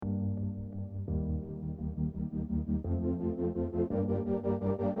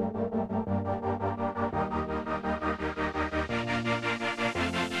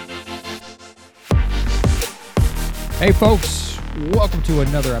Hey folks, welcome to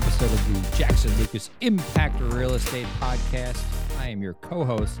another episode of the Jackson Lucas Impact Real Estate Podcast. I am your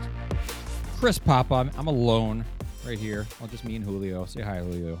co-host, Chris Papa. I'm alone right here. Well, just me and Julio. Say hi,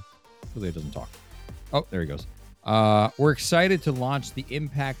 Julio. Julio doesn't talk. Oh, there he goes. We're excited to launch the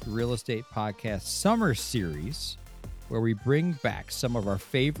Impact Real Estate Podcast Summer Series, where we bring back some of our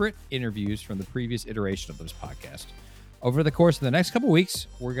favorite interviews from the previous iteration of this podcast. Over the course of the next couple of weeks,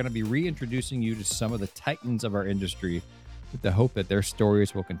 we're going to be reintroducing you to some of the titans of our industry with the hope that their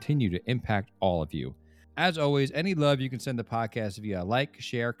stories will continue to impact all of you. As always, any love you can send the podcast via like,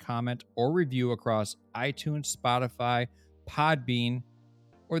 share, comment, or review across iTunes, Spotify, Podbean,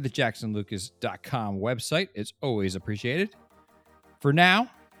 or the jacksonlucas.com website. It's always appreciated. For now,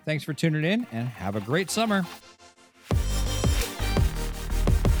 thanks for tuning in and have a great summer.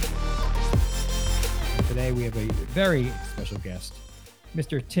 Today, we have a very special guest,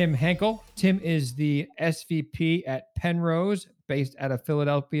 Mr. Tim Henkel. Tim is the SVP at Penrose, based out of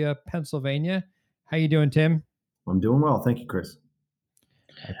Philadelphia, Pennsylvania. How you doing, Tim? I'm doing well. Thank you, Chris.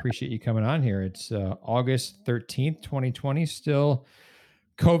 I appreciate you coming on here. It's August 13th, 2020, still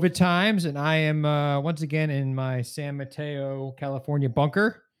COVID times, and I am once again in my San Mateo, California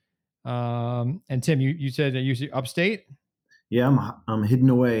bunker. And Tim, you said that you're upstate? Yeah, I'm hidden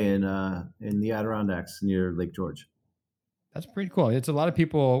away in the Adirondacks near Lake George. That's pretty cool. It's a lot of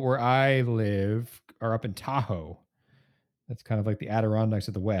people where I live are up in Tahoe. That's kind of like the Adirondacks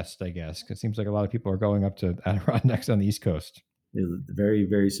of the West, I guess. It seems like a lot of people are going up to Adirondacks on the East Coast. It's a very,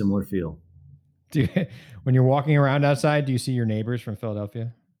 very similar feel. When you're walking around outside, do you see your neighbors from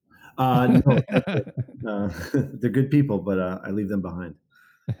Philadelphia? No, they're good people, but I leave them behind.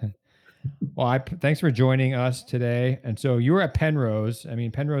 Well, thanks for joining us today. And so you were at Penrose. I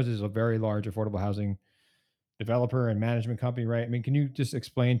mean, Penrose is a very large affordable housing developer and management company, right? I mean, can you just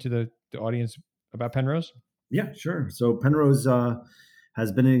explain to the audience about Penrose? Yeah, sure. So Penrose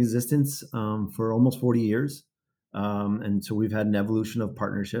has been in existence for almost 40 years. And so we've had an evolution of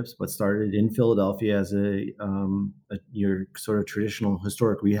partnerships, but started in Philadelphia as your sort of traditional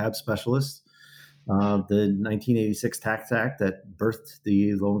historic rehab specialist. The 1986 Tax Act that birthed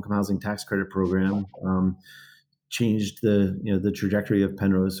the low-income housing tax credit program changed the trajectory of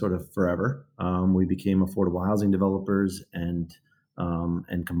Penrose sort of forever. We became affordable housing developers and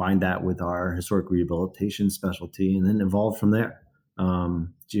combined that with our historic rehabilitation specialty, and then evolved from there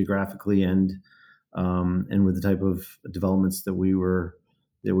geographically and with the type of developments that we were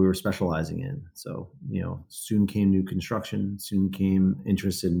specializing in. So soon came new construction, soon came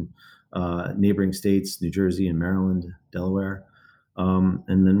interest in neighboring states, New Jersey and Maryland, Delaware,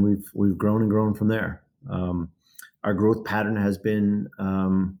 and then we've grown and grown from there. Our growth pattern has been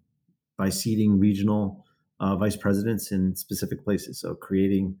by seeding regional vice presidents in specific places. So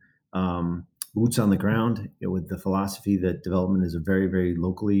creating boots on the ground with the philosophy that development is a very, very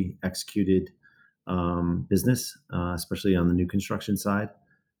locally executed business, especially on the new construction side.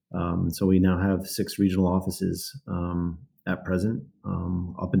 So we now have 6 regional offices at present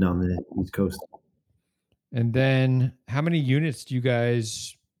up and down the East Coast. And then how many units do you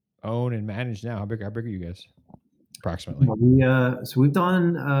guys own and manage now? How big are you guys approximately? We've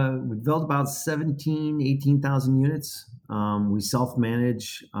built about 18,000 units. We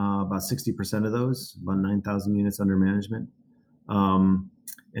self-manage about 60% of those, about 9,000 units under management.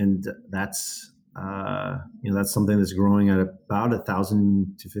 And that's something that's growing at about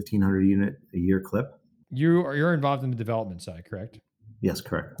 1,000 to 1,500 unit a year clip. You're involved in the development side, correct? Yes,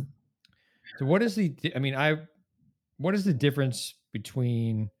 correct. So what is the difference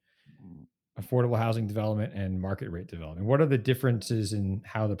between affordable housing development and market rate development? What are the differences in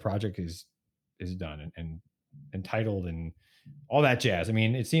how the project is done and entitled and all that jazz? I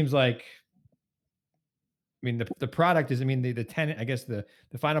mean, it seems like, the product is, the tenant, I guess the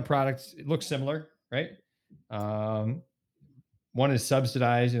final product, it looks similar, right? One is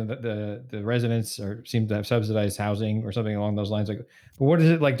subsidized, the residents seem to have subsidized housing or something along those lines. But what is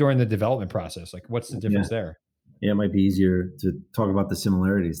it like during the development process? Like, what's the difference there? Yeah, it might be easier to talk about the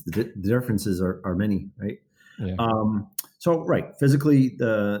similarities. The differences are many, right? Yeah. Physically,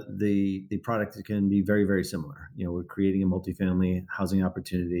 the product can be very, very similar. We're creating a multifamily housing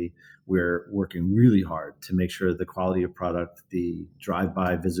opportunity. We're working really hard to make sure the quality of product, the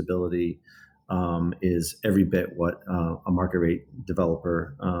drive-by visibility, is every bit what a market rate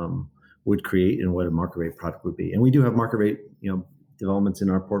developer would create and what a market rate product would be. And we do have market rate, developments in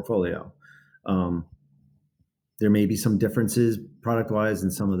our portfolio. There may be some differences product-wise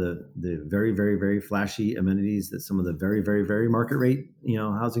in some of the very, very, very flashy amenities that some of the very, very, very market rate,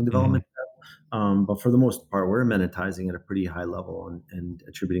 housing development But for the most part, we're amenitizing at a pretty high level and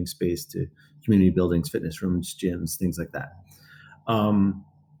attributing space to community buildings, fitness rooms, gyms, things like that.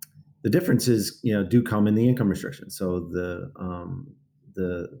 The differences, do come in the income restrictions. So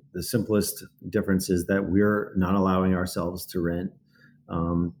the simplest difference is that we're not allowing ourselves to rent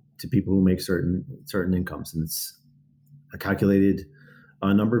to people who make certain incomes, and it's a calculated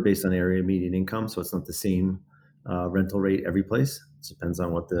number based on area median income. So it's not the same rental rate every place. It depends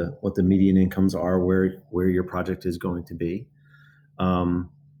on what the median incomes are, where your project is going to be.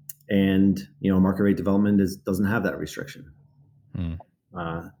 And market rate development doesn't have that restriction.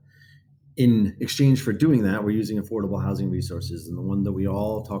 In exchange for doing that, we're using affordable housing resources, and the one that we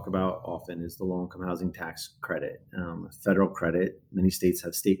all talk about often is the low-income housing tax credit, federal credit. Many states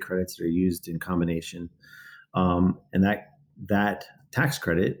have state credits that are used in combination, and that tax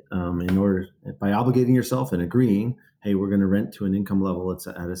credit, by obligating yourself and agreeing, hey, we're going to rent to an income level that's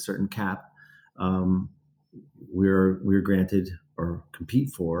at a certain cap, we're granted or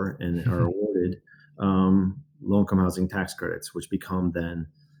compete for and are awarded low-income housing tax credits, which become then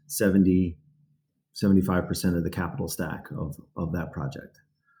 75% of the capital stack of that project.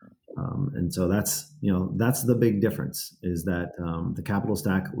 And so that's the big difference, is that the capital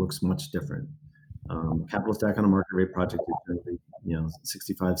stack looks much different. Capital stack on a market rate project is generally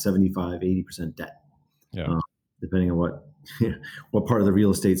 65, 75, 80% debt. Yeah. Depending on what part of the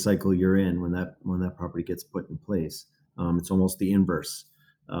real estate cycle you're in when that property gets put in place. It's almost the inverse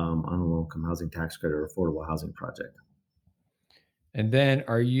on a low-income housing tax credit or affordable housing project. And then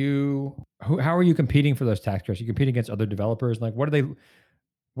how are you competing for those tax credits? You compete against other developers? Like, who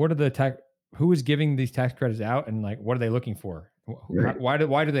is giving these tax credits out, and like, what are they looking for? Right. Why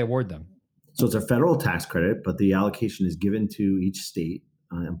do they award them? So it's a federal tax credit, but the allocation is given to each state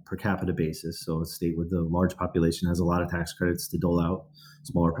on a per capita basis. So a state with a large population has a lot of tax credits to dole out.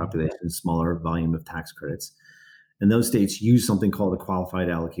 Smaller population, smaller volume of tax credits. And those states use something called a qualified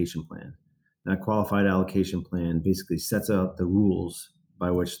allocation plan. That qualified allocation plan basically sets out the rules by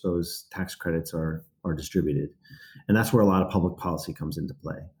which those tax credits are distributed. And that's where a lot of public policy comes into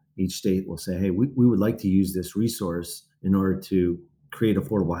play. Each state will say, hey, we would like to use this resource in order to create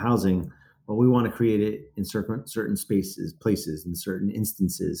affordable housing, but we want to create it in certain places, in certain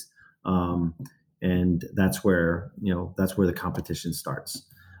instances. And that's where the competition starts.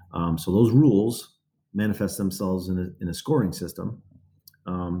 So those rules manifest themselves in a scoring system.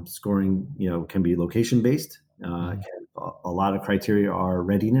 Scoring, can be location based. A lot of criteria are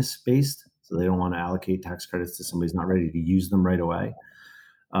readiness based, so they don't want to allocate tax credits to somebody who's not ready to use them right away.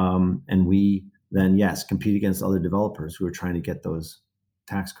 And we then, yes, compete against other developers who are trying to get those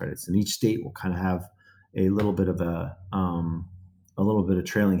tax credits. And each state will kind of have a little bit of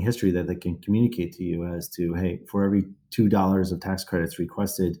trailing history that they can communicate to you as to, hey, for every $2 of tax credits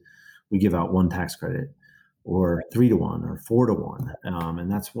requested, we give out one tax credit, or 3-to-1 or 4-to-1. And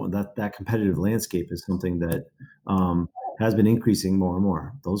that's that competitive landscape is something that has been increasing more and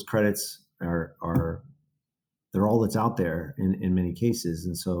more. Those credits they're all that's out there in many cases.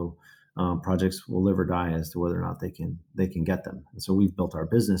 And so projects will live or die as to whether or not they can get them. And so we've built our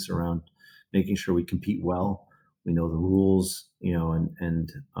business around making sure we compete well, we know the rules, and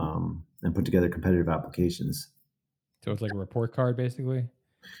put together competitive applications. So it's like a report card, basically.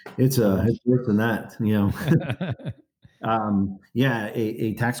 It's worse than that,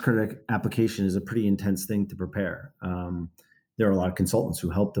 a tax credit application is a pretty intense thing to prepare. There are a lot of consultants who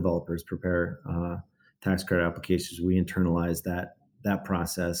help developers prepare tax credit applications. We internalize that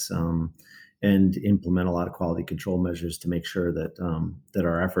process and implement a lot of quality control measures to make sure that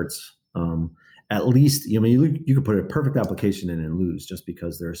our efforts, at least, you could put a perfect application in and lose just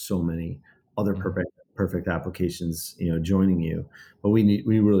because there are so many other perfect applications, joining you. But we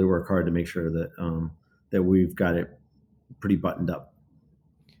really work hard to make sure that we've got it pretty buttoned up.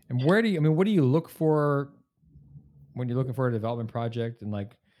 And what do you look for when you're looking for a development project, and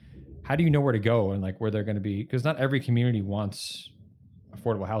like, how do you know where to go and like where they're going to be? Because not every community wants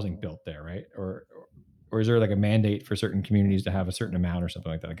affordable housing built there, right? Or is there like a mandate for certain communities to have a certain amount or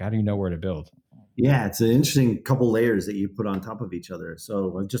something like that? Like, how do you know where to build? Yeah, it's an interesting couple layers that you put on top of each other.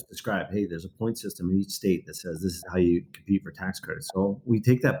 So I've just described, hey, there's a point system in each state that says this is how you compete for tax credits. So we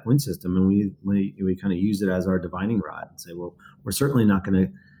take that point system and we kind of use it as our divining rod and say, well, we're certainly not going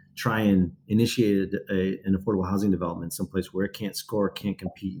to try and initiate an affordable housing development someplace where it can't score, can't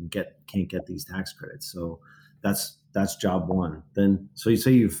compete, and can't get these tax credits. So that's job one. Then, so you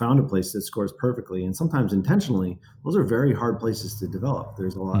say you found a place that scores perfectly, and sometimes intentionally, those are very hard places to develop.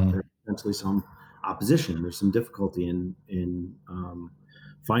 There's a lot, there's potentially some opposition. There's some difficulty in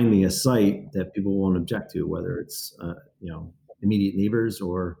finding a site that people won't object to, whether it's immediate neighbors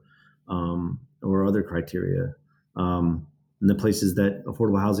or or other criteria. And the places that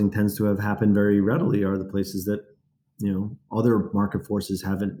affordable housing tends to have happened very readily are the places that, other market forces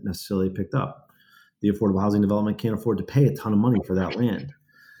haven't necessarily picked up. The affordable housing development can't afford to pay a ton of money for that land.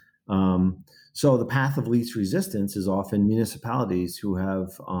 So the path of least resistance is often municipalities who have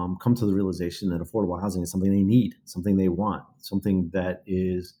come to the realization that affordable housing is something they need, something they want, something that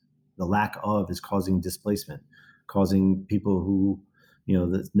is the lack of is causing displacement, causing people who,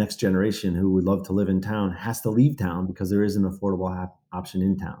 the next generation who would love to live in town has to leave town because there is an affordable option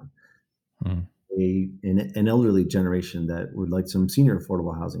in town. An elderly generation that would like some senior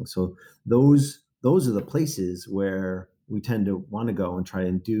affordable housing. So those are the places where we tend to want to go and try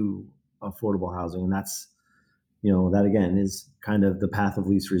and do affordable housing. And that's, that again is kind of the path of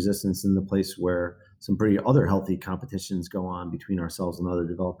least resistance, in the place where some pretty other healthy competitions go on between ourselves and other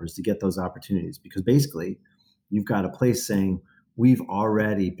developers to get those opportunities. Because basically you've got a place saying, we've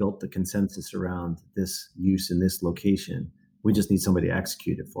already built the consensus around this use in this location. We just need somebody to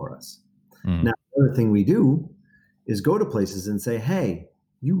execute it for us. Now, the other thing we do is go to places and say, hey,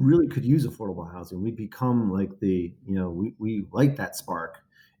 you really could use affordable housing. We become like we light that spark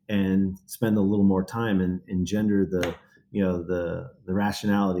and spend a little more time and engender the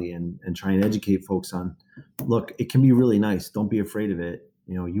rationality and try and educate folks on, look, it can be really nice. Don't be afraid of it.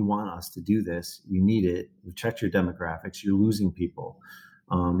 You want us to do this. You need it. We've checked your demographics. You're losing people.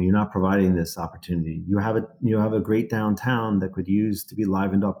 You're not providing this opportunity. You have a great downtown that could use to be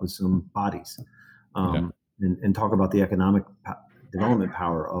livened up with some bodies, and talk about the economic development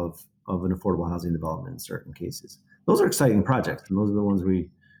power of an affordable housing development in certain cases. Those are exciting projects, and those are the ones we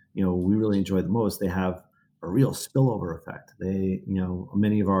really enjoy the most. They have a real spillover effect.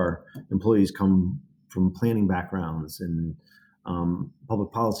 Many of our employees come from planning backgrounds and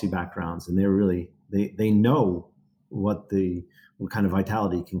public policy backgrounds, and they know what kind of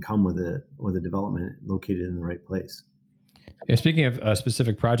vitality can come with a development located in the right place. Yeah, speaking of a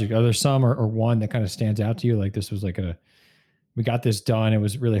specific project, are there some or one that kind of stands out to you? Like, this was like we got this done. It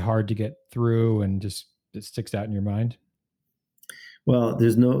was really hard to get through, and just it sticks out in your mind. Well,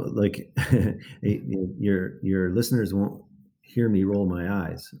 there's no your listeners won't hear me roll my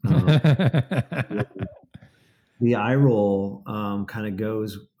eyes. The eye roll kind of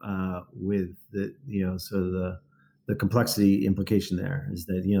goes with the complexity implication. There is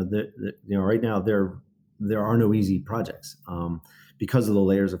that right now there are no easy projects because of the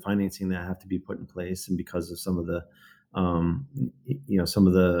layers of financing that have to be put in place, and because of some of the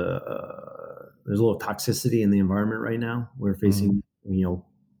there's a little toxicity in the environment right now. We're facing it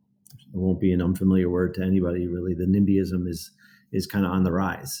won't be an unfamiliar word to anybody really. The NIMBYism is kind of on the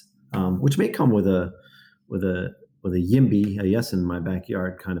rise, which may come with a YIMBY, a yes in my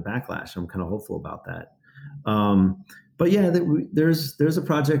backyard kind of backlash. I'm kind of hopeful about that. But yeah, there's a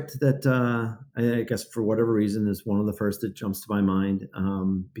project that I guess for whatever reason is one of the first that jumps to my mind,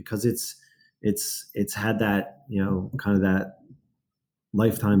 because it's had that kind of that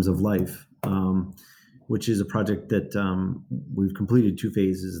lifetimes of life, which is a project that we've completed 2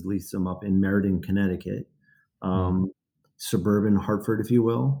 phases, leased them up in Meriden, Connecticut, suburban Hartford, if you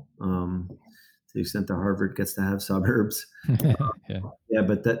will. To the extent that Harvard gets to have suburbs. Yeah,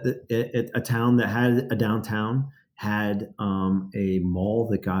 but a town that had a downtown had a mall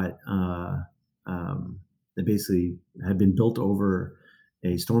that got that basically had been built over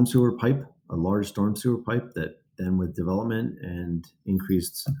a storm sewer pipe, a large storm sewer pipe that then, with development and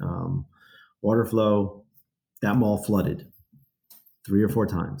increased water flow, that mall flooded 3 or 4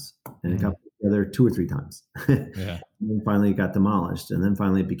 times, and it got together 2 or 3 times. And then finally it got demolished, and then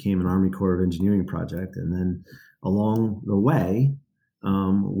finally it became an Army Corps of Engineering project. And then along the way,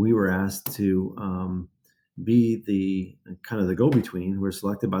 we were asked to be the kind of the go-between. We're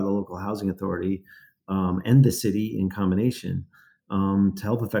selected by the local housing authority and the city in combination to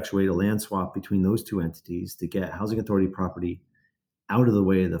help effectuate a land swap between those 2 entities to get housing authority property out of the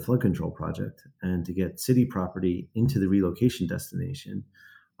way of the flood control project and to get city property into the relocation destination,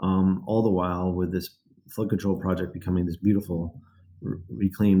 all the while with this flood control project becoming this beautiful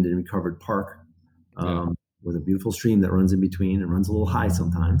reclaimed and recovered park with a beautiful stream that runs in between and runs a little high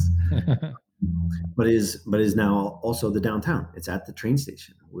sometimes, but is now also the downtown. It's at the train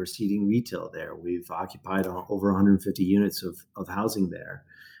station. We're seating retail there. We've occupied over 150 units of housing there,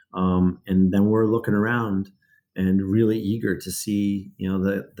 and then we're looking around and really eager to see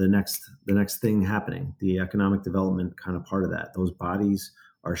the next thing happening, the economic development kind of part of that. Those bodies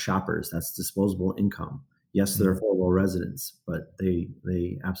are shoppers. That's disposable income. Yes, they're affordable residents, but they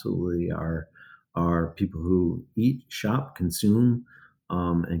absolutely are people who eat, shop, consume,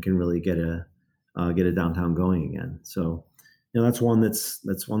 and can really get a downtown going again. So that's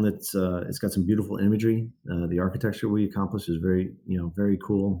it's got some beautiful imagery. The architecture we accomplished is very, very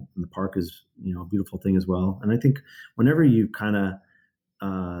cool. And the park is, a beautiful thing as well. And I think whenever you kind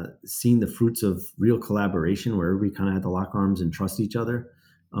of seen the fruits of real collaboration, where everybody kind of had to lock arms and trust each other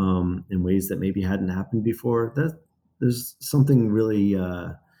in ways that maybe hadn't happened before, that there's something really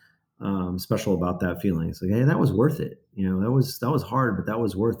special about that feeling. It's like, hey, that was worth it. That was hard, but that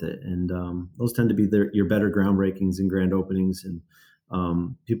was worth it. And those tend to be your better groundbreakings and grand openings. And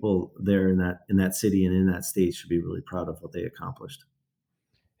people there in that city and in that state should be really proud of what they accomplished.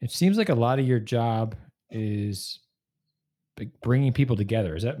 It seems like a lot of your job is like bringing people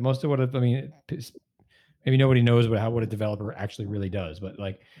together. Is that most of what I mean? Maybe nobody knows what a developer actually really does, but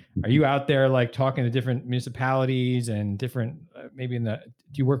like, are Mhm. you out there like talking to different municipalities and different maybe do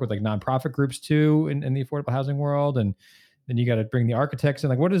you work with like nonprofit groups too in the affordable housing world? And then you got to bring the architects in.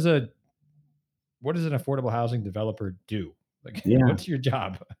 Like, what does an affordable housing developer do? Like, Yeah. what's your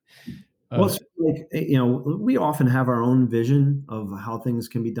job? Well, Uh, it's like, we often have our own vision of how things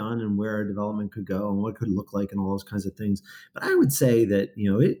can be done and where our development could go and what it could look like and all those kinds of things. But I would say that,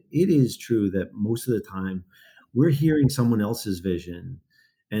 it is true that most of the time we're hearing someone else's vision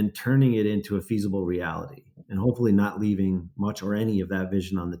and turning it into a feasible reality and hopefully not leaving much or any of that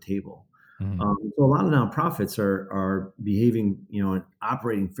vision on the table. mhm, So a lot of nonprofits are behaving, and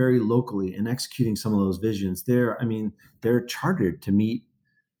operating very locally and executing some of those visions. They're chartered to meet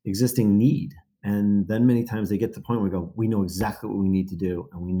existing need. And then many times they get to the point where we go, we know exactly what we need to do,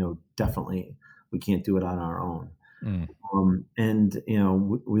 and we know definitely we can't do it on our own. mm, And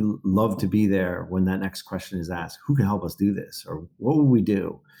we love to be there when that next question is asked: Who can help us do this, or what will we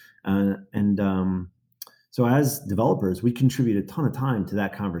do? And so, as developers, we contribute a ton of time to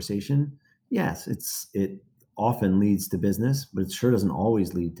that conversation. Yes, it often leads to business, but it sure doesn't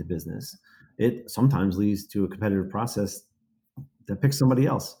always lead to business. It sometimes leads to a competitive process that picks somebody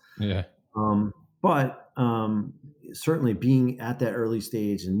else. yeah, But certainly being at that early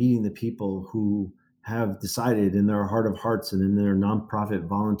stage and meeting the people who have decided in their heart of hearts and in their nonprofit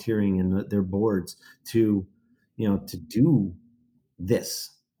volunteering and their boards to do this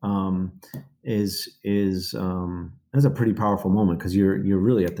is a pretty powerful moment, because you're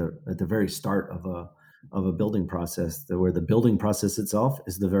really at the very start of a building process, where the building process itself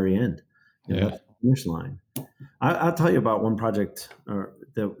is the very end. yeah, That's the finish line. I'll tell you about one project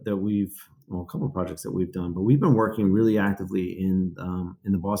that we've, well, a couple of projects that we've done, but we've been working really actively in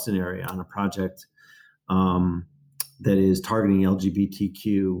the Boston area on a project um, that is targeting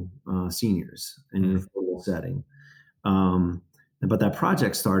LGBTQ seniors in an mm, affordable setting. Um, but that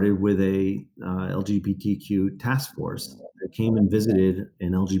project started with a LGBTQ task force that came and visited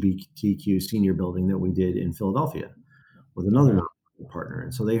an LGBTQ senior building that we did in Philadelphia with another okay, nonprofit partner.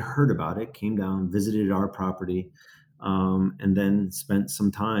 And so they heard about it, came down, visited our property, and then spent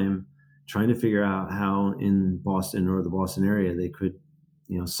some time trying to figure out how in Boston or the Boston area they could,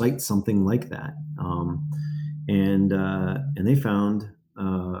 site something like that. And they found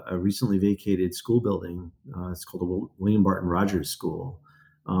a recently vacated school building. It's called the William Barton Rogers School,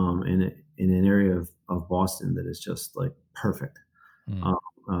 in an area of Boston that is just like perfect, mm,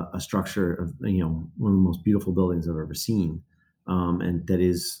 um, a structure of, one of the most beautiful buildings I've ever seen, and that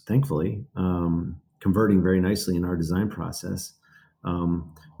is thankfully converting very nicely in our design process.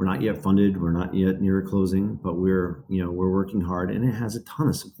 We're not yet funded, we're not yet near closing, but we're working hard, and it has a ton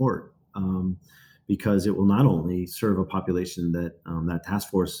of support. Because it will not only serve a population that that task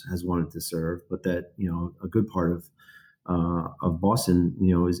force has wanted to serve, but that a good part of Boston,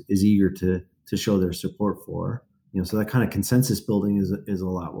 is eager to show their support for. So that kind of consensus building is a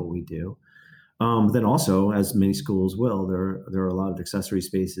lot what we do. But then also, as many schools will, there are a lot of accessory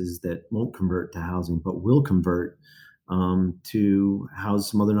spaces that won't convert to housing, but will convert to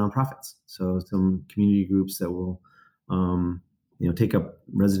house some other nonprofits. So some community groups that will, take up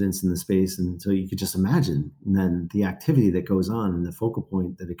residence in the space, and so you could just imagine then the activity that goes on and the focal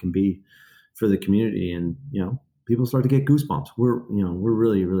point that it can be for the community, and people start to get goosebumps. We're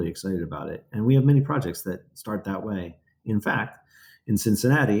really really excited about it, and we have many projects that start that way. In fact, in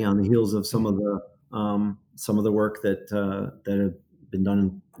Cincinnati, on the heels of some of the work that have been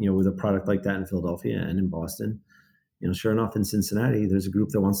done, with a product like that in Philadelphia and in Boston, sure enough, in Cincinnati, there's a group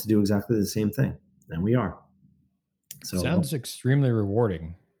that wants to do exactly the same thing, and we are. So, sounds extremely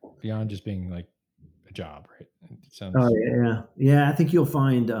rewarding beyond just being like a job, right? It sounds, yeah, yeah, I think you'll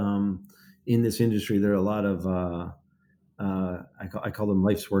find in this industry there are a lot of I call them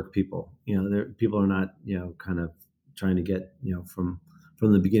life's work people. People are not kind of trying to get from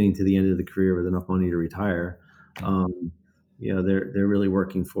the beginning to the end of the career with enough money to retire. mm, Um, they're really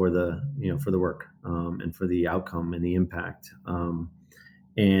working for the for the work, and for the outcome and the impact.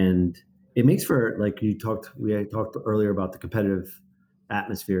 And it makes for, like we had talked earlier about the competitive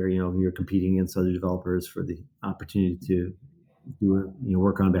atmosphere. You're competing against other developers for the opportunity to do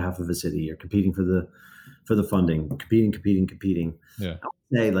work on behalf of a city. You're competing for the funding, competing. Yeah. I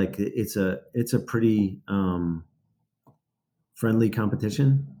would say, like, it's a pretty friendly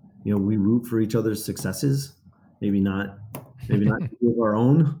competition. We root for each other's successes. Maybe not of our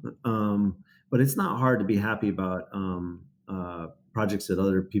own, but it's not hard to be happy about projects that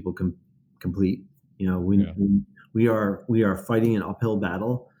other people can complete. Yeah. We are fighting an uphill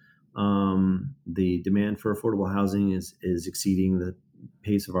battle. The demand for affordable housing is exceeding the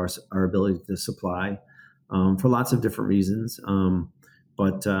pace of our ability to supply, for lots of different reasons.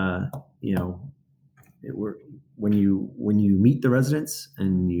 But we're when you meet the residents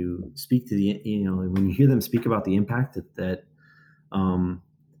and you speak to when you hear them speak about the impact that an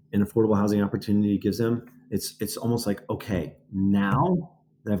affordable housing opportunity gives them, it's almost like, okay, now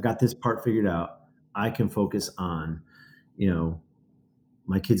that I've got this part figured out, I can focus on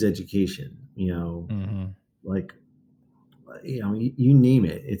my kids' education. Mm-hmm. Like, you name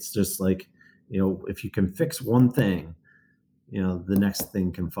it. It's just like, if you can fix one thing, the next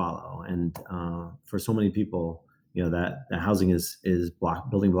thing can follow. And for so many people, that housing is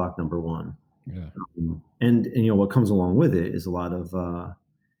building block number one. Yeah. And what comes along with it is a lot of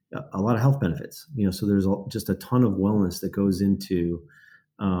health benefits. So there's just a ton of wellness that goes into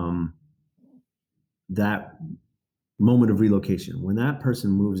that moment of relocation. When that person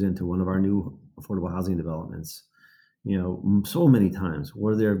moves into one of our new affordable housing developments, so many times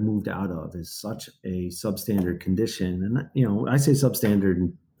where they're moved out of is such a substandard condition. And, I say substandard,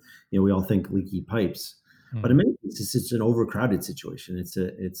 and, we all think leaky pipes, but in many cases, it's an overcrowded situation. It's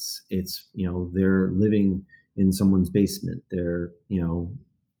they're living in someone's basement. They're,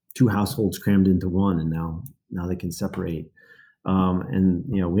 two households crammed into one, and now they can separate. And,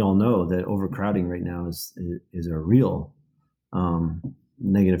 we all know that overcrowding right now is a real,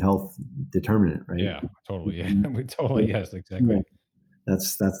 negative health determinant, right? Yeah. Totally. Yeah. We totally. Yes. Yeah, Exactly.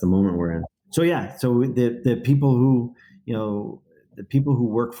 that's the moment we're in. So yeah, so the people who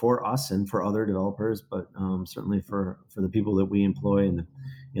work for us and for other developers, but certainly for the people that we employ, and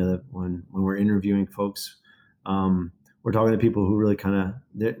that when we're interviewing folks, we're talking to people who really kind of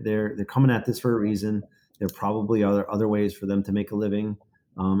they're coming at this for a reason. There probably are other ways for them to make a living,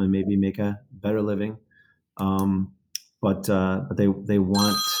 and maybe make a better living, but they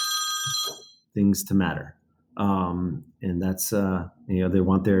want things to matter. And that's, they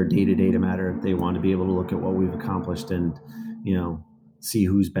want their day to day to matter. They want to be able to look at what we've accomplished and, see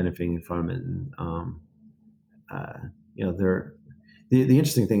who's benefiting from it. And, they're, the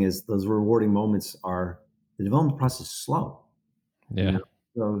interesting thing is those rewarding moments are the development process is slow. Yeah.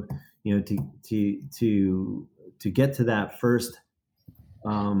 So, to get to that first,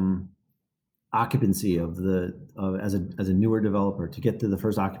 occupancy as a newer developer, to get to the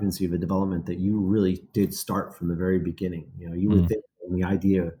first occupancy of a development that you really did start from the very beginning. You would think when the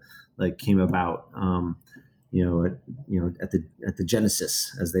idea like came about, at the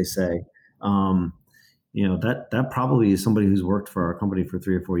genesis, as they say, that probably is somebody who's worked for our company for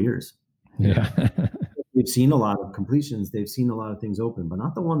 3 or 4 years. Yeah. They've seen a lot of completions, they've seen a lot of things open, but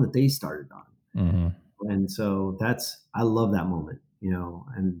not the one that they started on. Mm-hmm. And so I love that moment,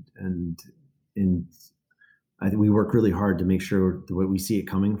 and I think we work really hard to make sure that we see it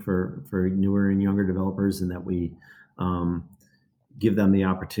coming for newer and younger developers, and that we give them the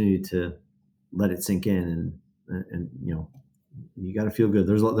opportunity to let it sink in, and you got to feel good.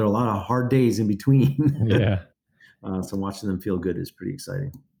 There are a lot of hard days in between. Yeah. So watching them feel good is pretty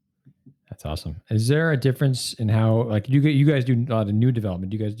exciting. That's awesome. Is there a difference in how, like, you guys do a lot of new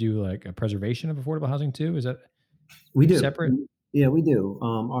development? Do you guys do like a preservation of affordable housing too? Is that We do. separate? Yeah, we do.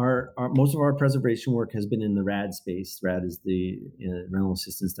 Our most of our preservation work has been in the RAD space. RAD is the rental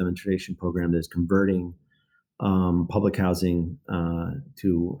assistance demonstration program that is converting public housing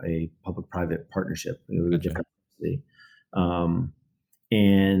to a public-private partnership with a Gotcha. different city.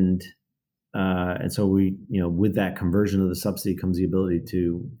 And so we, with that conversion of the subsidy comes the ability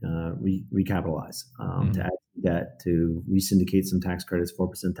to recapitalize, to add debt, to resyndicate some tax credits, 4%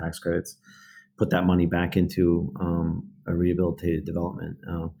 tax credits, put that money back into a rehabilitated development.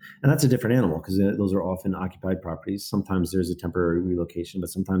 And that's a different animal, because those are often occupied properties. Sometimes there's a temporary relocation, but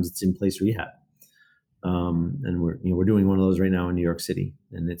sometimes it's in place rehab. And we're doing one of those right now in New York City,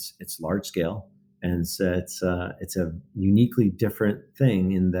 and it's large scale, and so it's a uniquely different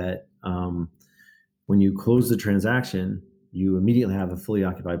thing in that when you close the transaction, you immediately have a fully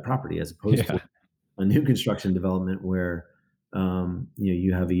occupied property, as opposed to a new construction development where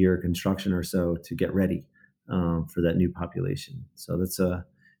you have a year of construction or so to get ready for that new population. So it's a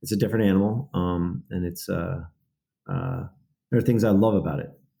different animal, and there are things I love about it,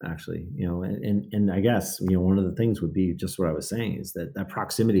 actually. And I guess one of the things would be just what I was saying, is that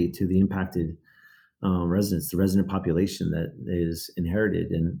proximity to the impacted residents, the resident population that is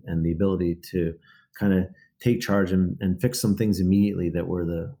inherited, and the ability to kind of take charge and fix some things immediately that were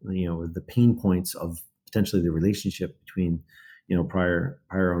the pain points of potentially the relationship between prior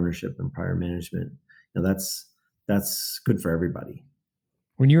ownership and prior management. That's good for everybody.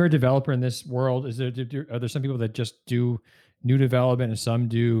 When you're a developer in this world, are there some people that just do new development and some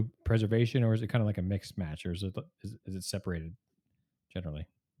do preservation, or is it kind of like a mixed match, or is it separated generally?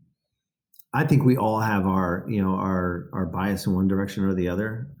 I think we all have our bias in one direction or the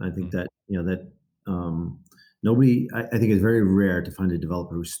other. I think Mm, that nobody. I think it's very rare to find a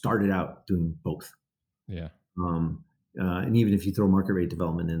developer who started out doing both. yeah, Um, and even if you throw market rate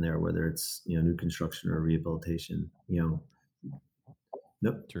development in there, whether it's new construction or rehabilitation,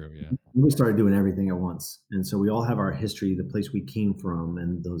 nope, true. Yeah, we started doing everything at once. And so we all have our history, the place we came from,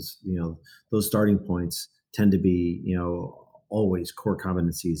 and those starting points tend to be always core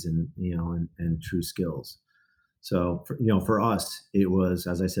competencies and true skills. So for us, it was,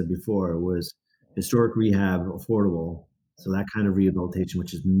 as I said before, it was historic rehab, affordable. So that kind of rehabilitation,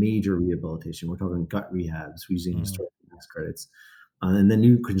 which is major rehabilitation, we're talking gut rehabs using mhm, historic tax credits, and then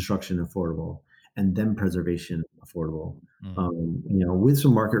new construction affordable, and then preservation affordable. mhm, With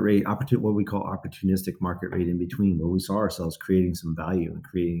some market rate, what we call opportunistic market rate in between, where we saw ourselves creating some value and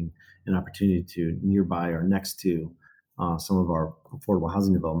creating an opportunity to nearby or next to some of our affordable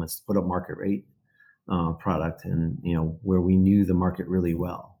housing developments to put up market rate product, and where we knew the market really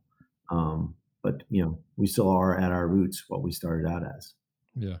well. But we still are at our roots what we started out as.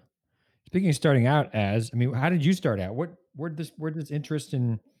 yeah. Speaking of starting out as, I mean, how did you start out? Where did this interest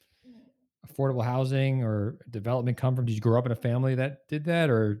in affordable housing or development come from? Did you grow up in a family that did that,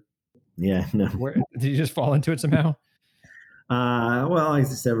 or Yeah, no. where did you just fall into it somehow? Well, I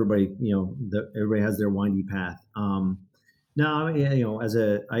guess everybody, everybody has their windy path. No, yeah,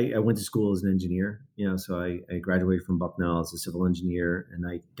 I went to school as an engineer, so I graduated from Bucknell as a civil engineer, and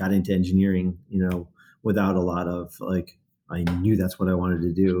I got into engineering, without a lot of like, I knew that's what I wanted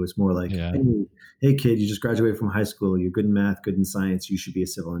to do. It was more like, Yeah. hey kid, you just graduated from high school. You're good in math, good in science. You should be a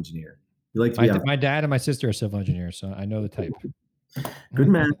civil engineer. You like to My be d out, my dad and my sister are civil engineers, so I know the type. good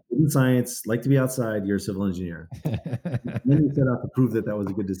in math, good in science, like to be outside. You're a civil engineer. And then you set out to prove that that was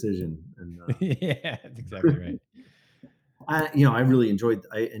a good decision, and Yeah, that's exactly right. I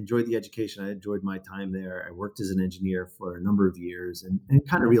enjoyed the education. I enjoyed my time there. I worked as an engineer for a number of years, and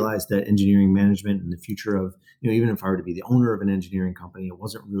kind of realized that engineering management and the future of, even if I were to be the owner of an engineering company, it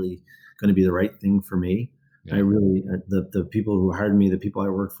wasn't really going to be the right thing for me. I Yeah. really, the people who hired me, the people I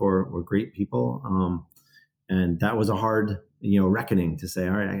worked for, were great people. And that was a hard, reckoning to say,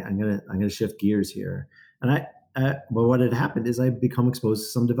 all right, I'm gonna shift gears here. And but what had happened is I'd become exposed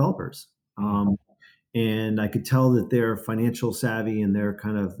to some developers. Mm, And I could tell that their financial savvy and their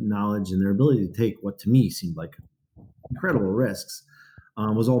kind of knowledge and their ability to take what to me seemed like incredible risks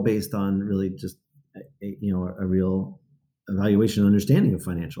was all based on really just a real evaluation and understanding of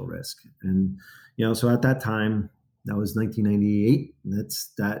financial risk. And so at that time, that was 1998.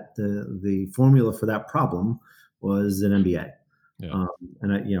 The formula for that problem was an MBA. yeah. um,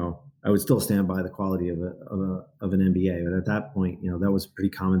 and I would still stand by the quality of an MBA, but at that point, that was a pretty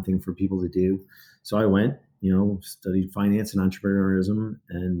common thing for people to do. So I went, studied finance and entrepreneurism,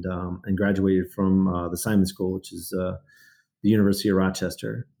 and graduated from the Simon School, which is the University of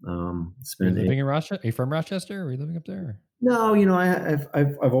Rochester. Are you Spent living in Rochester? Are you from Rochester? Are you living up there? No,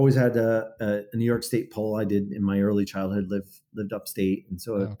 I've always had a New York State pull. I did in my early childhood lived upstate, and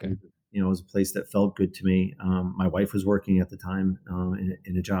so Oh, okay. it was a place that felt good to me. My wife was working at the time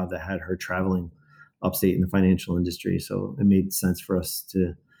in a job that had her traveling upstate in the financial industry, so it made sense for us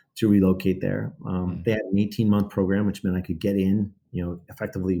to relocate there. Mm, They had an 18-month program, which meant I could get in,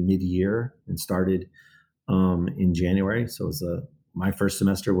 effectively mid-year, and started in January. So it was my first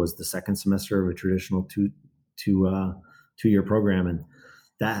semester was the second semester of a traditional two uh, 2 year program, and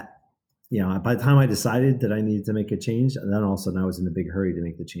that by the time I decided that I needed to make a change, and then all of a sudden I was in a big hurry to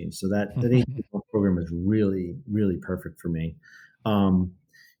make the change. So that 18-month program was really really perfect for me. Um,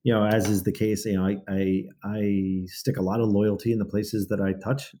 as is the case, I stick a lot of loyalty in the places that I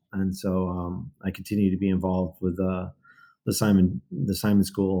touch, and so I continue to be involved with the Simon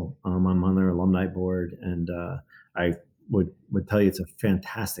School. I'm on their alumni board, and I would tell you it's a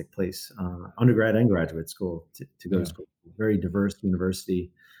fantastic place, undergrad and graduate school to go to yeah. school. Very diverse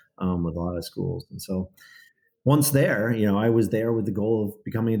university with a lot of schools, and so once there, I was there with the goal of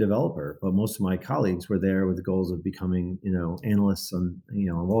becoming a developer, but most of my colleagues were there with the goals of becoming, analysts on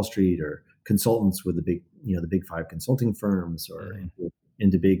Wall Street, or consultants with the big five consulting firms, or Mhm.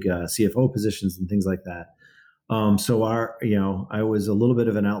 into big CFO positions and things like that. So I was a little bit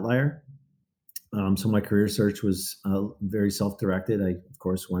of an outlier. So my career search was very self-directed. I, of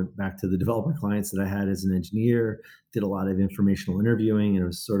course, went back to the developer clients that I had as an engineer, did a lot of informational interviewing,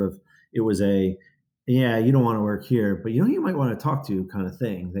 and it was a, yeah, you don't want to work here, but you might want to talk to kind of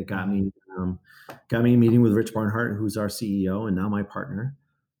thing that Mhm. got me a meeting with Rich Barnhart, who's our CEO and now my partner.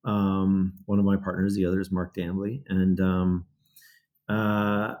 One of my partners, the other is Mark Dambley, and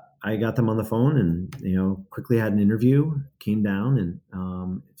uh, I got them on the phone, and quickly had an interview. Came down, and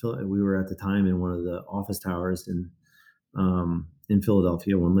we were at the time in one of the office towers in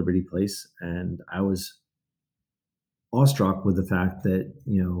Philadelphia, One Liberty Place, and I was awestruck with the fact that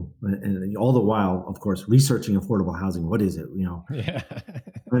and all the while, of course, researching affordable housing. What is it? Yeah.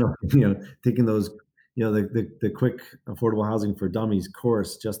 Kind of, taking those, the quick affordable housing for dummies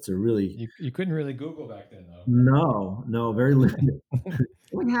course, just to really. You couldn't really Google back then, though. No, no, very limited.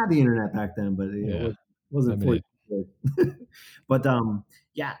 We had the internet back then, but Yeah, wasn't fully limited. prepared. But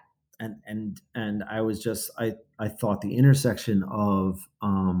yeah, and I thought the intersection of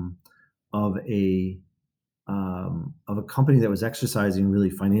a of a company that was exercising really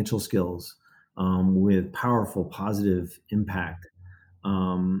financial skills, with powerful positive impact,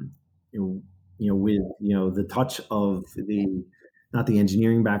 um, you know, with the touch of the, not the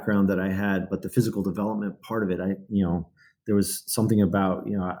engineering background that I had, but the physical development part of it. There was something about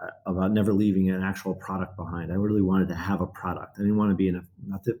never leaving an actual product behind. I really wanted to have a product. I didn't want to be in a,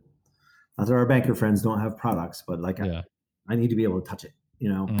 not that our banker friends don't have products, but like Yeah. I need to be able to touch it,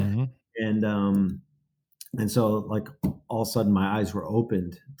 Mhm. and so, like, all of a sudden my eyes were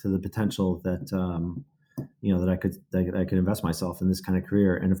opened to the potential that that I could invest myself in this kind of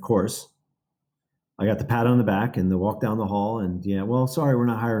career. And of course, I got the pat on the back and the walk down the hall, and yeah, well, sorry, we're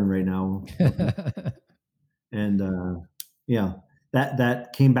not hiring right now. And yeah,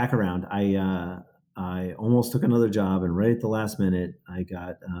 that came back around. I almost took another job, and right at the last minute, I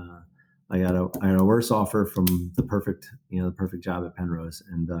got a worse offer from the perfect job at Penrose,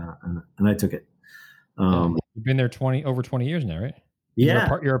 and I took it. Yeah. Um, You've been there over 20 years now, right? And yeah,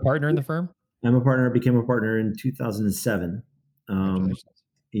 you're a partner in the firm? I'm a partner. I became a partner in 2007. Um, Congratulations.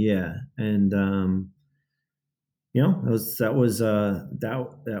 yeah, and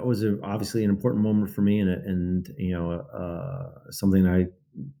obviously an important moment for me, and something I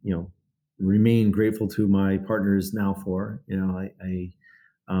remain grateful to my partners now for.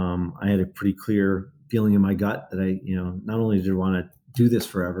 I had a pretty clear feeling in my gut that I not only did I want to do this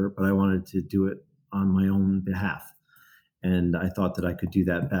forever, but I wanted to do it on my own behalf, and I thought that I could do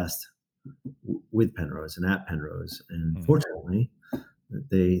that best with Penrose and at Penrose. And Mhm. fortunately,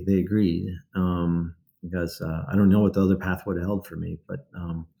 they agreed, because I don't know what the other path would have held for me. But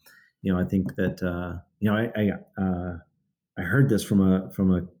I think that I heard this from a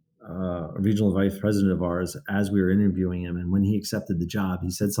regional vice president of ours as we were interviewing him, and when he accepted the job,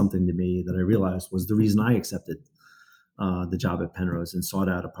 he said something to me that I realized was the reason I accepted the job at Penrose and sought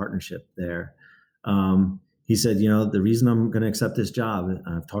out a partnership there. He said, the reason I'm going to accept this job, and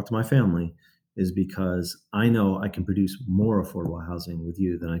I've talked to my family, is because I know I can produce more affordable housing with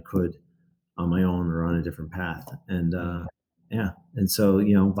you than I could on my own or on a different path. And Mhm. yeah, and so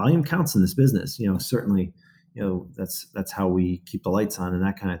volume counts in this business. Certainly, that's how we keep the lights on and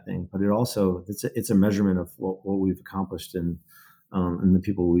that kind of thing. But it's a measurement of what we've accomplished, and the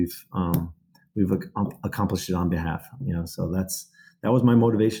people we've accomplished it on behalf. So that was my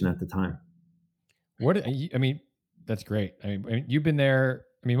motivation at the time. I mean, that's great. I mean, you've been there.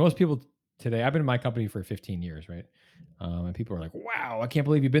 I mean, most people today, I've been in my company for 15 years, right? And people are like, "Wow, I can't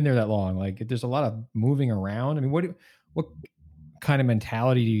believe you've been there that long." Like, there's a lot of moving around. I mean, what kind of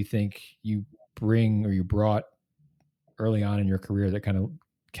mentality do you think you bring or you brought early on in your career that kind of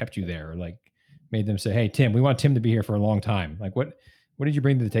kept you there, or like made them say, "Hey, Tim, we want Tim to be here for a long time." Like, what did you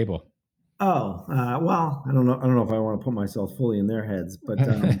bring to the table? Oh, well, I don't know. I don't know if I want to put myself fully in their heads, but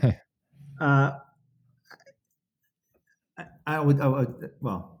uh, I would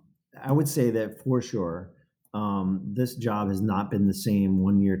say that for sure, this job has not been the same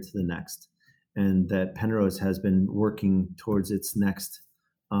one year to the next, and that Penrose has been working towards its next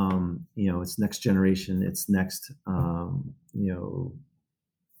generation, its next,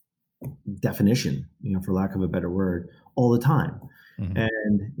 definition, for lack of a better word, all the time. Mhm.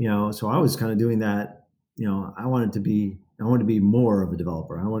 And so I was kind of doing that. I wanted to be more of a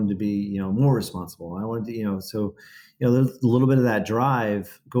developer. I wanted to be more responsible. I wanted to so there's a little bit of that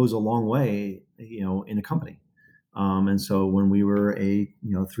drive goes a long way in a company. And so when we were a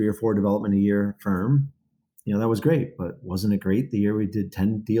 3 or 4 development a year firm, that was great. But wasn't it great the year we did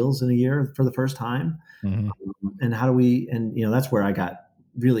 10 deals in a year for the first time? Mm-hmm. And how do we? And that's where I got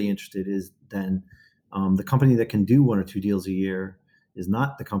really interested. Is then the company that can do 1 or 2 deals a year is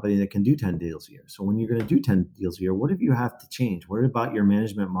not the company that can do 10 deals a year. So when you're going to do 10 deals a year, what do you have to change? What about your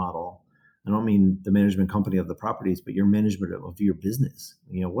management model? I don't mean the management company of the properties, but your management of your business.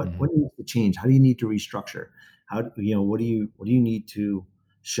 What Mm-hmm. needs to change? How do you need to restructure? What do you need to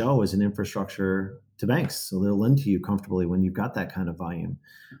show as an infrastructure to banks so they'll lend to you comfortably when you've got that kind of volume?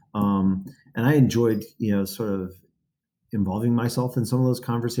 And I enjoyed, sort of involving myself in some of those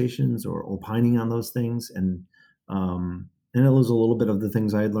conversations or opining on those things. And it was a little bit of the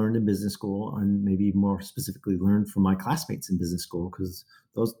things I had learned in business school, and maybe more specifically learned from my classmates in business school, because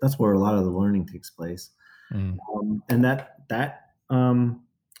that's where a lot of the learning takes place. Mm-hmm. And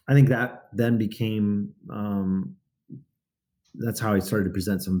I think that then became that's how I started to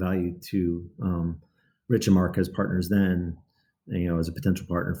present some value to Rich and Mark as partners then, as a potential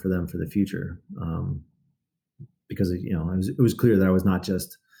partner for them for the future. Because it was clear that I was not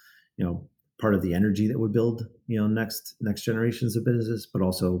just part of the energy that would build next generations of business, but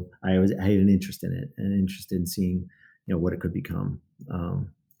also I had an interest in it and interested in seeing what it could become. And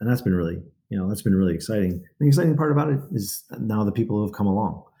that's been really exciting. The exciting part about it is now the people who have come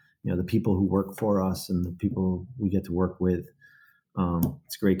along, the people who work for us and the people we get to work with.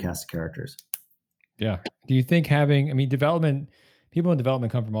 It's a great cast of characters. Yeah. Do you think people in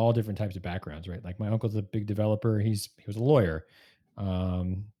development come from all different types of backgrounds, right? Like my uncle's a big developer. He was a lawyer.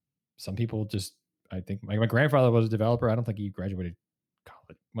 Some people I think my grandfather was a developer. I don't think he graduated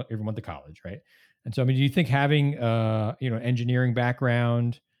college, everyone went to college, right? And so, do you think having, engineering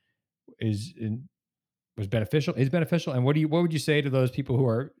background was beneficial, is beneficial? And what would you say to those people who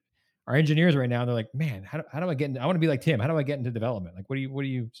are engineers right now? And they're like, man, how do I get into, I want to be like Tim. How do I get into development? Like, what do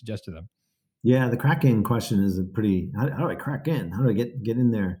you suggest to them? Yeah, the crack in question is a pretty. How do I crack in? How do I get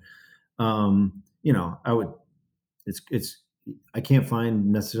in there? I would. It's. I can't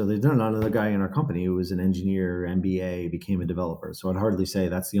find necessarily. There's not another guy in our company who was an engineer, MBA, became a developer. So I'd hardly say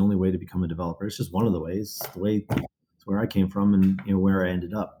that's the only way to become a developer. It's just one of the ways. It's where I came from, and where I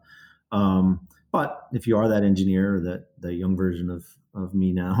ended up. But if you are that engineer, the young version of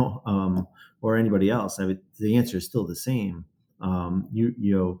me now, or anybody else, the answer is still the same.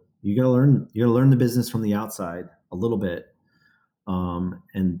 You got to learn the business from the outside a little bit, and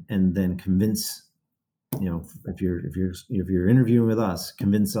then convince, if you're interviewing with us,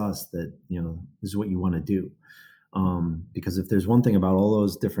 convince us that this is what you want to do. Because if there's one thing about all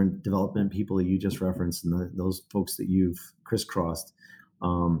those different development people that you just referenced and those folks that you've crisscrossed,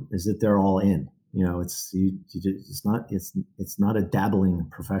 is that they're all in. It's not a dabbling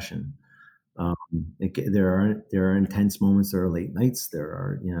profession. There are intense moments. There are late nights. There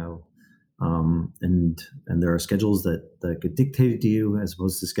are and there are schedules that get dictated to you as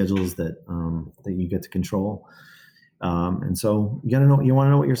opposed to schedules that you get to control. And so you want to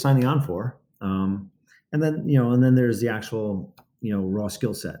know what you're signing on for. And then there's the actual raw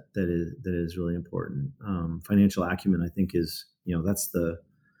skill set that is really important. Financial acumen, I think, is that's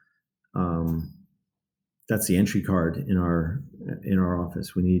the entry card in our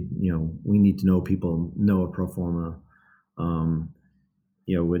office. We need to know people, know a pro forma.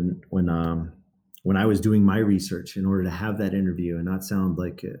 When I was doing my research in order to have that interview and not sound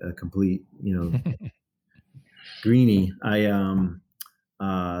like a complete greenie, the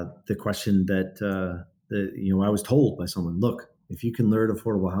question that I was told by someone: look, if you can learn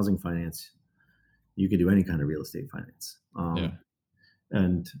affordable housing finance, you can do any kind of real estate finance.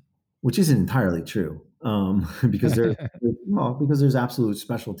 And which isn't entirely true, because there's absolute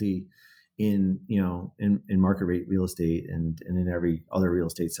specialty in market rate real estate and in every other real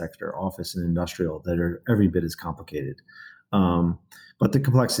estate sector, office and industrial, that are every bit as complicated. But the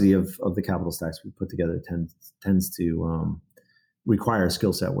complexity of the capital stacks we put together tends to require a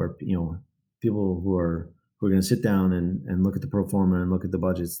skill set where people who are going to sit down and look at the pro forma and look at the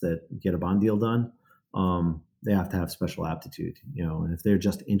budgets that get a bond deal done. They have to have special aptitude, and if they're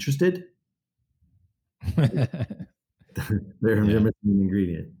just interested, they're missing an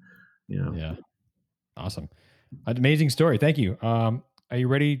ingredient, Yeah. Awesome. Amazing story. Thank you. Are you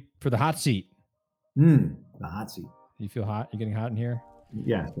ready for the hot seat? The hot seat. You feel hot? You getting hot in here?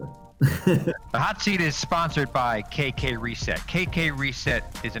 Yeah, sure. The hot seat is sponsored by KK Reset. KK Reset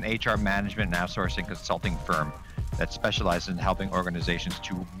is an HR management and outsourcing consulting firm that specializes in helping organizations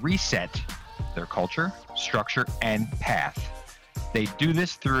to reset their culture, structure, and path. They do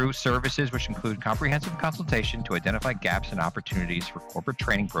this through services which include comprehensive consultation to identify gaps and opportunities for corporate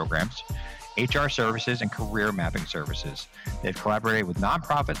training programs, HR services, and career mapping services. They've collaborated with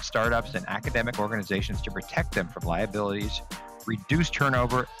nonprofits, startups, and academic organizations to protect them from liabilities, reduce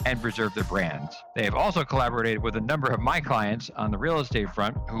turnover, and preserve their brands. They have also collaborated with a number of my clients on the real estate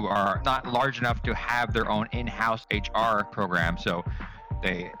front who are not large enough to have their own in-house HR program. So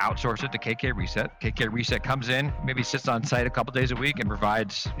they outsource it to KK Reset. KK Reset comes in, maybe sits on site a couple days a week, and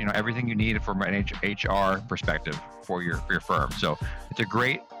provides everything you need from an HR perspective for your firm. So it's a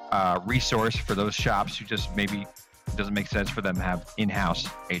great resource for those shops who just maybe it doesn't make sense for them to have in-house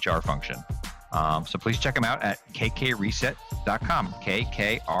HR function. So please check them out at kkreset.com,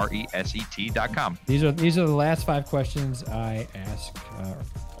 KKRESET.com. These are the last 5 questions I ask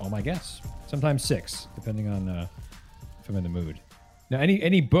all my guests. Sometimes 6, depending on if I'm in the mood. Now,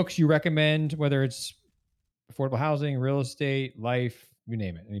 any books you recommend, whether it's affordable housing, real estate, life, you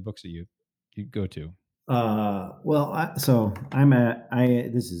name it. Any books that you go to? I'm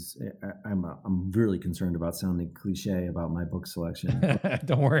really concerned about sounding cliche about my book selection.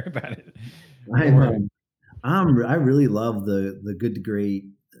 Don't worry about it. I really love the good to great,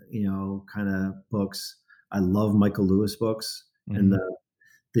 kind of books. I love Michael Lewis books, and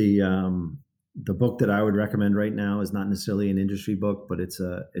the book that I would recommend right now is not necessarily an industry book, but it's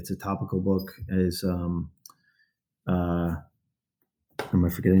a topical book. Is am I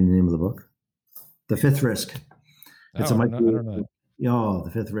forgetting the name of the book? The Fifth Risk. It's I don't know.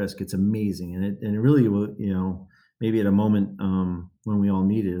 The Fifth Risk. It's amazing, and it really will. Maybe at a moment when we all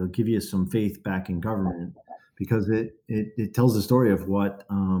need it, it'll give you some faith back in government, because it tells the story of what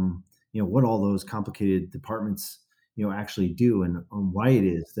what all those complicated departments actually do, and why it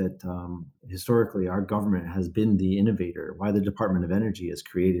is that historically our government has been the innovator. Why the Department of Energy has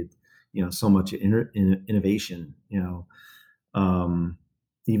created so much innovation.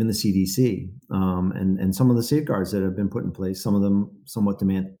 Even the CDC, and some of the safeguards that have been put in place, some of them somewhat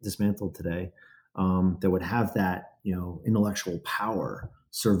dismantled today, that would have that intellectual power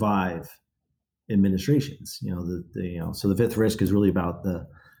survive administrations. So the Fifth Risk is really about the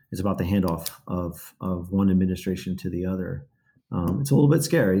handoff of one administration to the other. It's a little bit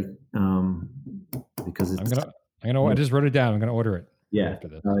scary because it's. I just wrote it down. I'm gonna order it. Yeah, after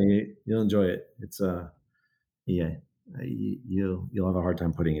this. You'll enjoy it. It's you'll have a hard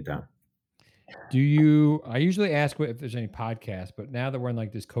time putting it down. I usually ask if there's any podcasts, but now that we're in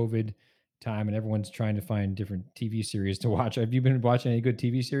like this COVID time and everyone's trying to find different TV series to watch, have you been watching any good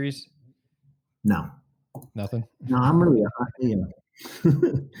TV series? No. Nothing? No, I'm really,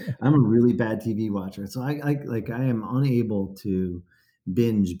 I'm a really bad TV watcher. So I am unable to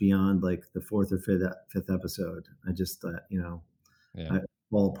binge beyond like the 4th or 5th episode. I just, I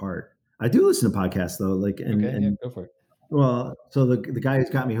fall apart. I do listen to podcasts though. Go for it. Well, so the guy who's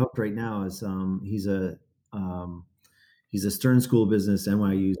got me hooked right now is he's a Stern School of Business,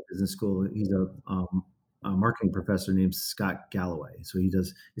 NYU Business School. He's a marketing professor named Scott Galloway. So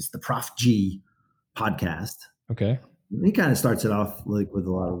it's the Prof G podcast. Okay. He kind of starts it off like with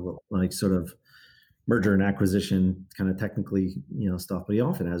a lot of like sort of merger and acquisition kind of technically stuff, but he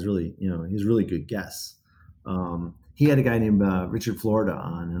often has really he's really good guests. He had a guy named Richard Florida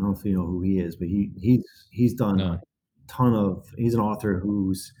on. I don't know if you know who he is, but he's done a ton of. He's an author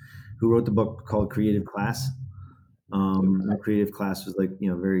who wrote the book called Creative Class. Creative Class was like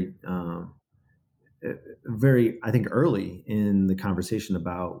very I think early in the conversation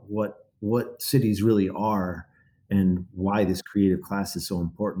about what cities really are and why this creative class is so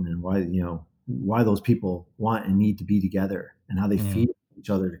important, and why those people want and need to be together, and how they feed each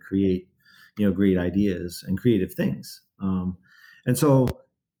other to create great ideas and creative things. And so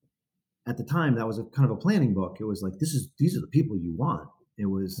at the time, that was a kind of a planning book. It was like, these are the people you want. It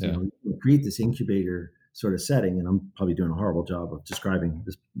was create this incubator sort of setting, and I'm probably doing a horrible job of describing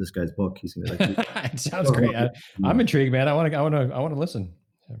this guy's book. He's gonna be like, it sounds great. I'm intrigued, man. I want to listen.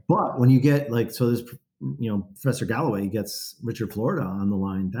 But when you get this Professor Galloway gets Richard Florida on the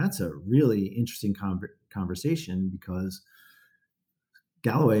line, that's a really interesting conversation, because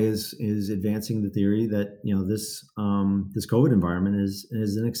Galloway is advancing the theory that this COVID environment is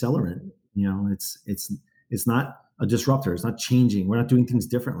an accelerant. It's not a disruptor. It's not changing. We're not doing things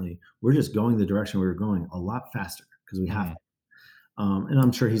differently. We're just going the direction we were going a lot faster because we have to. And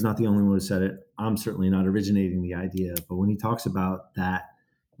I'm sure he's not the only one who said it. I'm certainly not originating the idea. But when he talks about that,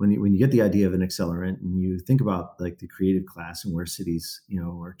 when you get the idea of an accelerant and you think about like the creative class and where cities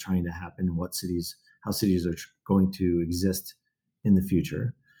are trying to happen, and how cities are going to exist in the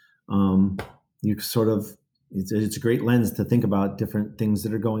future, you sort of it's a great lens to think about different things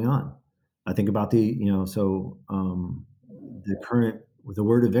that are going on. I think about the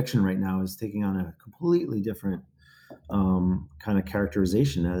word eviction right now is taking on a completely different kind of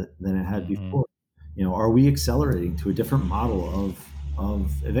characterization than it had Mm-hmm. before. Are we accelerating to a different model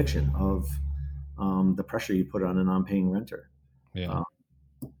of eviction, of the pressure you put on a non-paying renter? Yeah. Uh,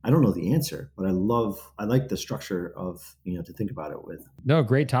 I don't know the answer, but I like the structure of, to think about it with. No,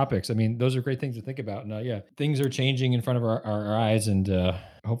 great topics. I mean, those are great things to think about. And yeah, things are changing in front of our eyes, and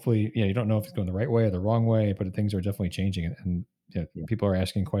hopefully, you don't know if it's going the right way or the wrong way, but things are definitely changing, and Yeah. people are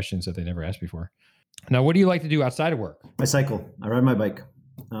asking questions that they never asked before. Now, what do you like to do outside of work? I cycle. I ride my bike.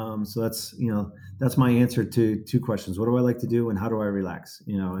 So that's my answer to two questions. What do I like to do, and how do I relax?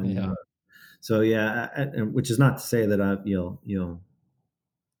 And Yeah. so yeah, which is not to say that you'll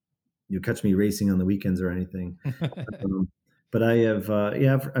catch me racing on the weekends or anything. Um, but I have,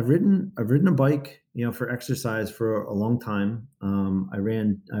 I've ridden a bike, for exercise for a long time. I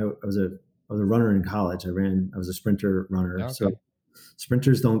was a runner in college. I was a sprinter runner. So Okay.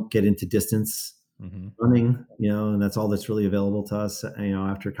 sprinters don't get into distance Mm-hmm. running, and that's all that's really available to us,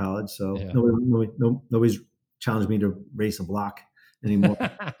 after college. So Yeah. nobody's challenged me to race a block anymore,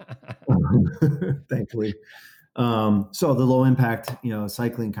 thankfully. So the low impact,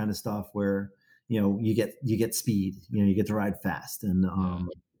 cycling kind of stuff where, you get speed, you get to ride fast, and Yeah.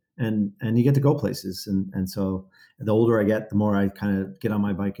 and you get to go places. And so the older I get, the more I kind of get on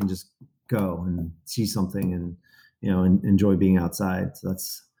my bike and just go and see something, and, and enjoy being outside. So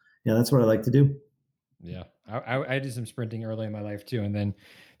that's what I like to do. Yeah. I did some sprinting early in my life too, and then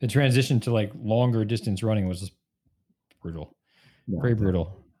the transition to like longer distance running was just brutal. Yeah. Very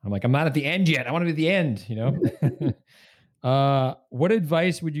brutal. I'm like, I'm not at the end yet. I want to be at the end. What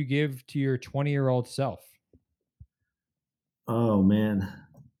advice would you give to your 20-year-old self? Oh man.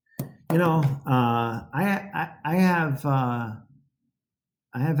 I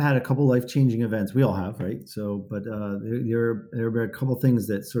have had a couple life changing events. We all have, right? So, but there are a couple things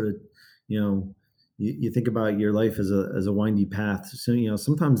that sort of, you think about your life as a windy path. So,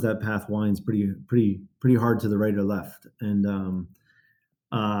 sometimes that path winds pretty hard to the right or left. And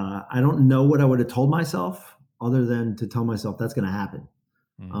I don't know what I would have told myself other than to tell myself that's going to happen.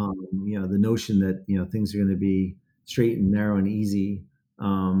 Mm. The notion that, things are going to be straight and narrow and easy,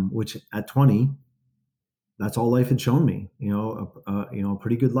 which at 20, that's all life had shown me. A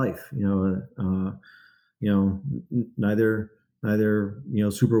pretty good life. Neither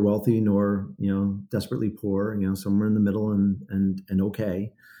super wealthy nor desperately poor. Somewhere in the middle, and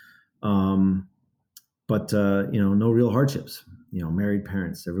okay. But no real hardships. Married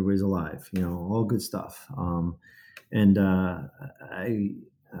parents, everybody's alive. All good stuff. And I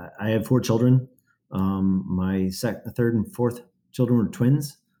had 4 children. My third and fourth children were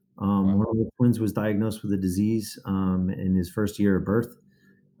twins. Wow. One of the twins was diagnosed with a disease in his first year of birth.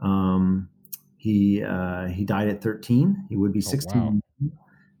 Um, he died at 13. He would be Oh, 16.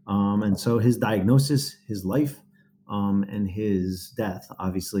 wow. And so his diagnosis, his life, and his death,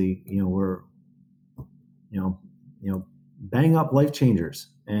 obviously, were you know bang up life changers.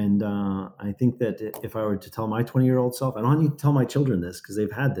 And I think that if I were to tell my 20-year-old self, I don't need to tell my children this because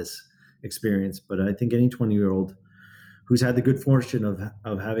they've had this experience, but I think any 20-year-old who's had the good fortune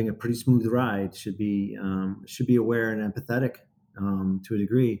of having a pretty smooth ride should be aware and empathetic, to a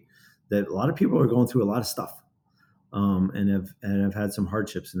degree, that a lot of people are going through a lot of stuff, and have had some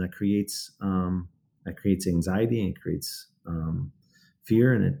hardships, and that creates anxiety, and it creates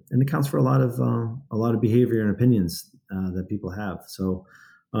fear, and it accounts for a lot of behavior and opinions that people have. So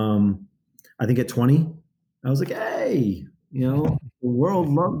I think at 20, I was like, hey, the world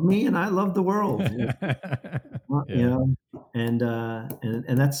loved me and I loved the world. Yeah. And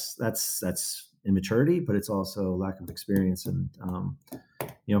that's immaturity, but it's also lack of experience. And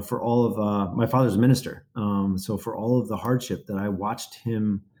for all of my father's a minister, so for all of the hardship that I watched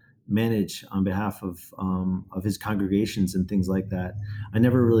him manage on behalf of his congregations and things like that, I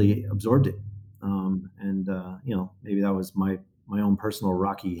never really absorbed it. And maybe that was my own personal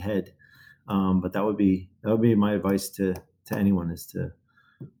rocky head. But that would be my advice to anyone, is to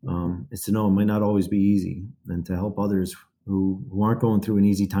know it might not always be easy, and to help others who aren't going through an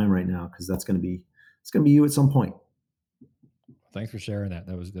easy time right now, because it's going to be you at some point. Thanks for sharing that.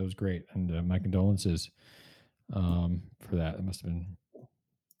 That was great, and my condolences for that. It must have been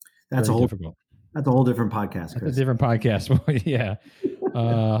That's very difficult. That's a whole different podcast, That's Chris. a different podcast. Well, yeah.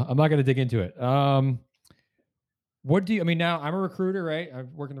 I'm not going to dig into it. What do you? I mean, now I'm a recruiter, right? I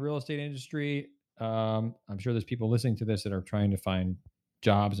work in the real estate industry. I'm sure there's people listening to this that are trying to find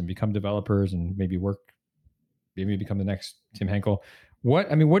jobs and become developers and maybe become the next Tim Henkel.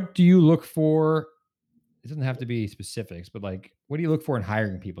 What do you look for? It doesn't have to be specifics, but like, what do you look for in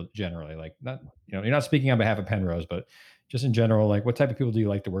hiring people generally? Like, not, you're not speaking on behalf of Penrose, but just in general, like, what type of people do you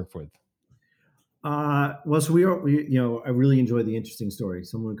like to work with? Well, so I really enjoy the interesting story.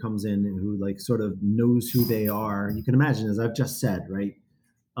 Someone who comes in who like sort of knows who they are. You can imagine, as I've just said, right?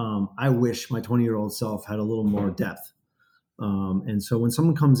 I wish my 20-year-old self had a little more depth. And so when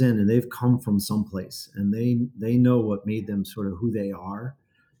someone comes in and they've come from someplace and they know what made them sort of who they are,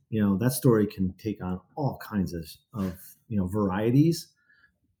 that story can take on all kinds of varieties.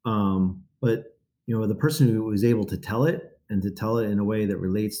 But the person who was able to tell it and to tell it in a way that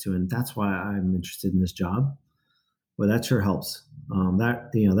relates to, and that's why I'm interested in this job. Well, that sure helps.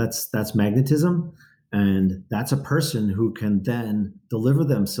 That's magnetism, and that's a person who can then deliver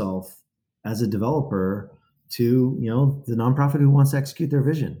themselves as a developer to the nonprofit who wants to execute their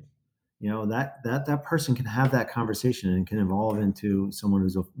vision. That person can have that conversation and can evolve into someone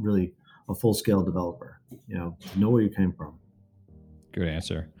who's really a full scale developer. To know where you came from. Good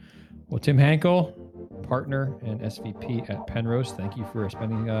answer. Well, Tim Henkel, partner and SVP at Penrose, thank you for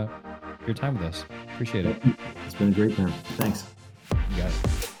spending your time with us. Appreciate it. It's been a great time. Thanks. You got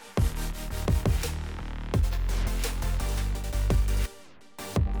it.